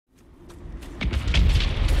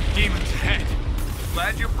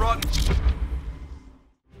Glad you brought...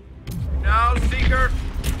 Now, Seeker!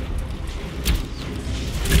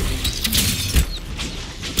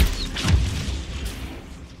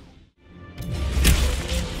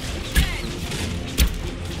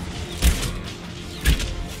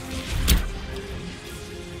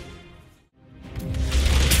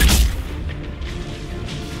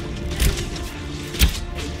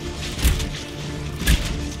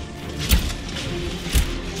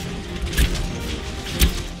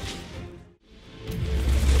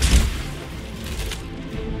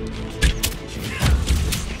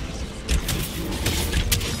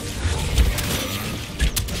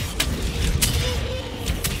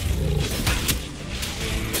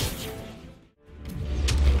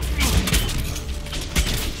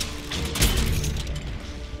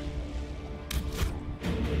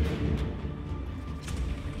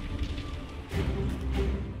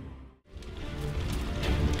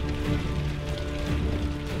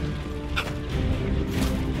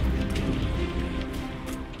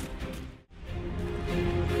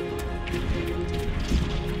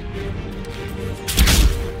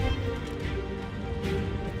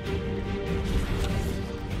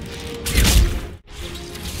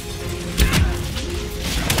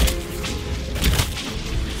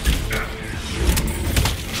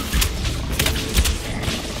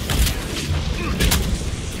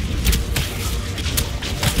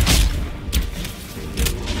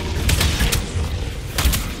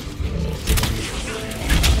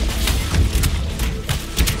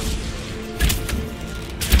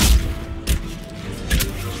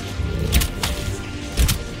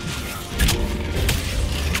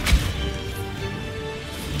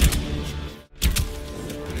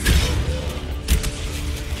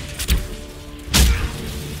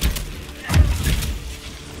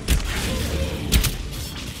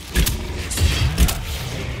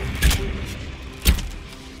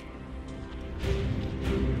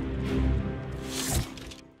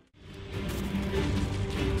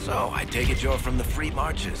 So, I take it you're from the Free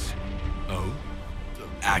Marches. Oh?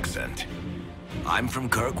 The accent. I'm from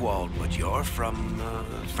Kirkwall, but you're from,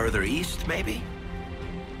 further east, maybe?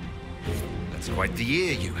 That's quite the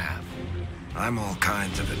ear you have. I'm all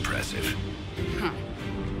kinds of impressive.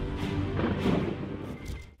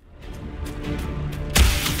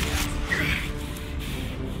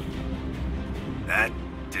 That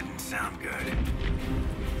didn't sound good.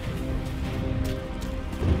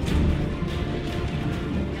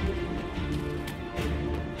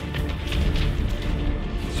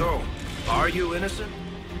 So, are you innocent?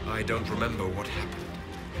 I don't remember what happened.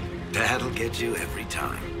 That'll get you every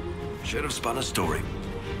time. Should have spun a story.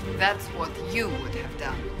 That's what you would have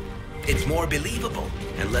done. It's more believable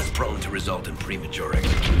and less prone to result in premature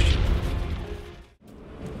execution.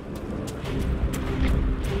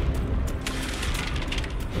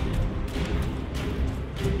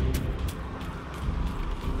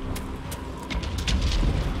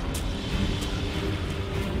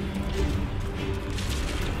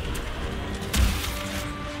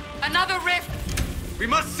 Another rift! We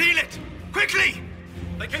must seal it! Quickly!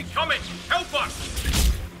 They keep coming! Help us!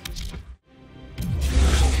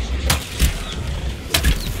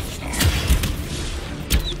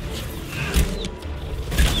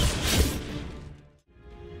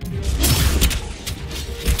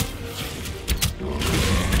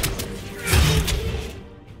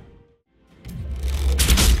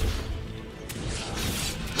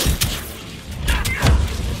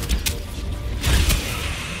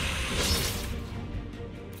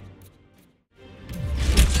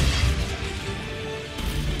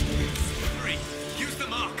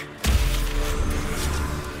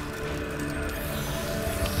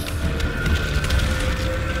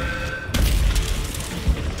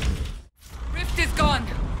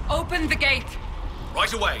 Open the gate!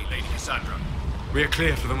 Right away, Lady Cassandra. We're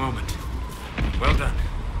clear for the moment. Well done.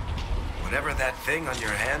 Whatever that thing on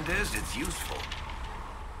your hand is, it's useful.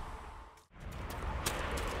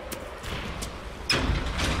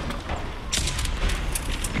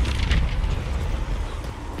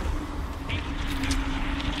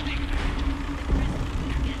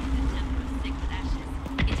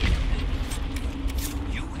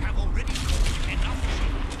 You have already caused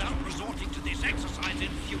enough without resorting to this exercise in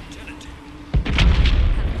futility.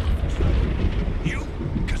 You,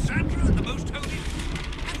 Cassandra, the Most Holy,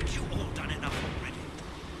 haven't you all done enough already?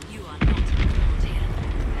 You are not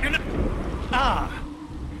dear. Ah,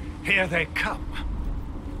 here they come.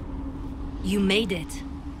 You made it.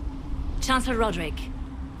 Chancellor Roderick,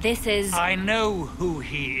 this is... I know who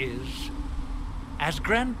he is. As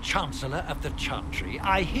Grand Chancellor of the Chantry,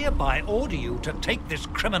 I hereby order you to take this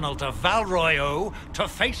criminal to Val Royeaux to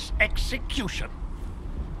face execution.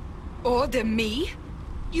 Order me?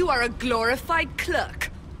 You are a glorified clerk,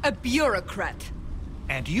 a bureaucrat.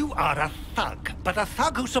 And you are a thug, but a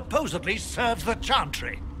thug who supposedly serves the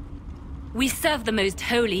Chantry. We serve the most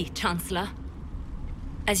holy, Chancellor.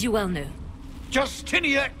 As you well know.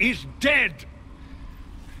 Justinia is dead!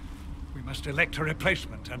 We must elect a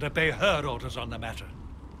replacement and obey her orders on the matter.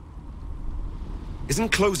 Isn't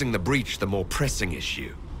closing the breach the more pressing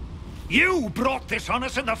issue? You brought this on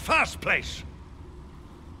us in the first place!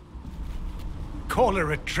 Call a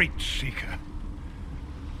retreat, Seeker.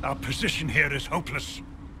 Our position here is hopeless.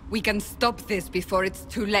 We can stop this before it's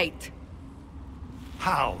too late.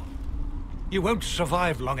 How? You won't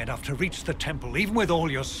survive long enough to reach the temple, even with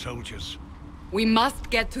all your soldiers. We must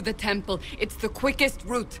get to the temple. It's the quickest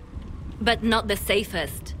route. But not the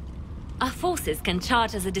safest. Our forces can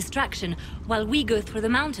charge as a distraction while we go through the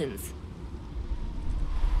mountains.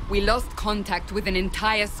 We lost contact with an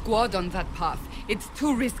entire squad on that path. It's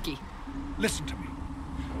too risky. Listen to me.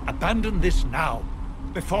 Abandon this now,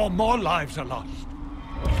 before more lives are lost.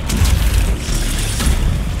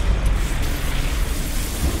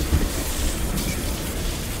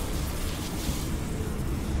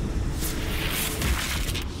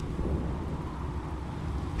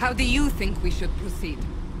 How do you think we should proceed?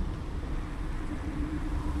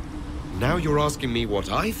 Now you're asking me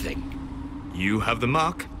what I think. You have the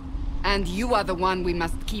mark? And you are the one we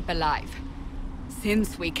must keep alive.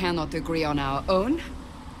 Since we cannot agree on our own...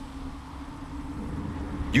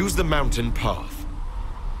 Use the mountain path.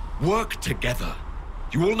 Work together.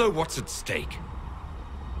 You all know what's at stake.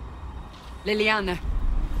 Liliana,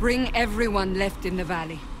 bring everyone left in the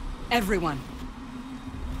valley. Everyone.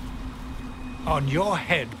 On your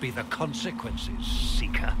head be the consequences,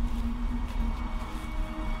 Seeker.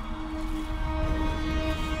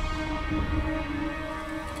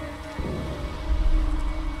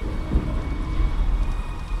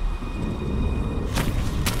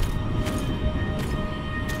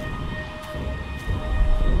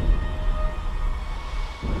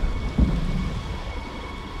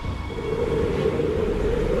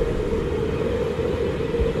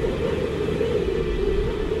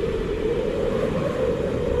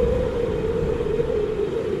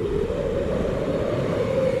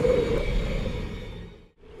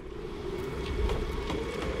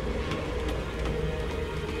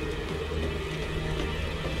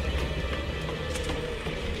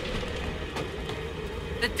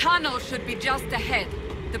 The tunnel should be just ahead.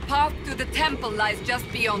 The path to the temple lies just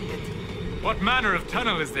beyond it. What manner of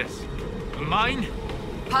tunnel is this? A mine?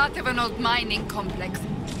 Part of an old mining complex.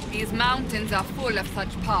 These mountains are full of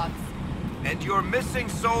such paths. And your missing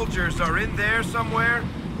soldiers are in there somewhere?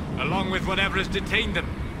 Along with whatever has detained them.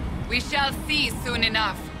 We shall see soon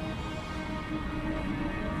enough.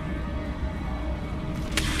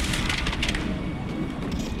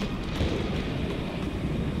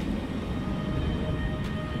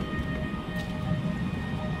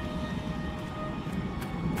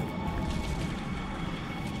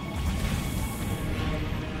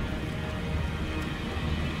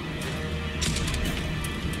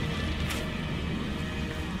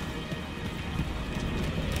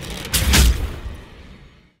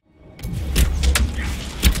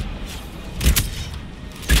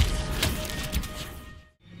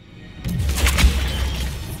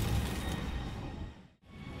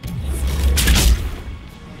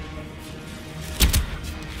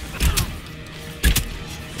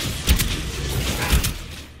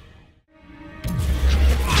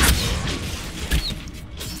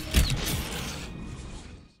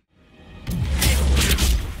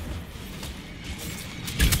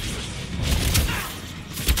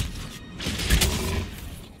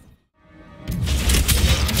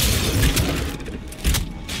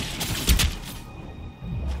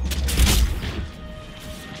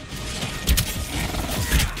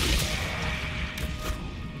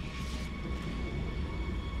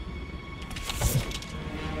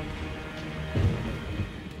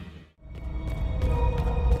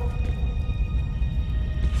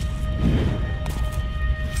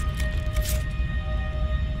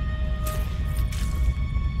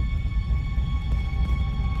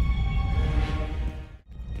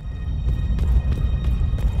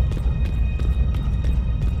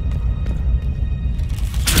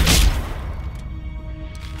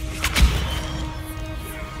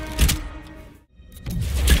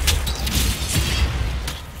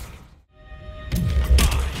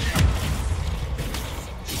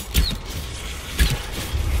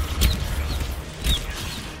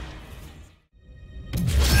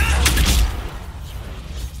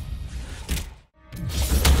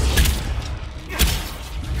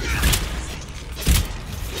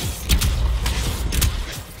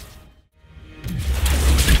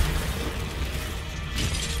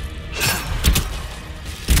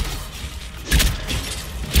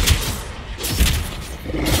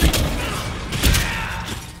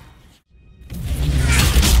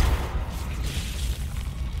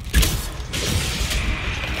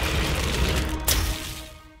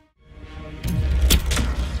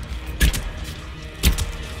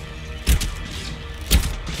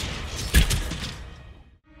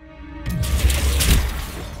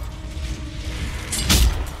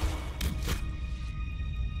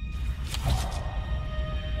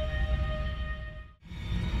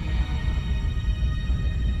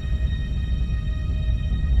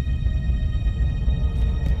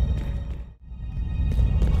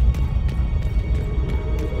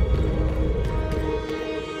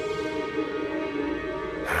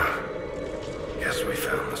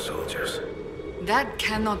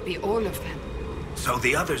 cannot be all of them. So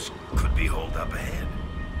the others could be holed up ahead.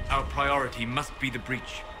 Our priority must be the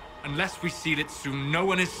breach. Unless we seal it soon, no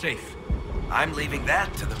one is safe. I'm leaving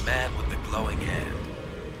that to the man with the glowing hand.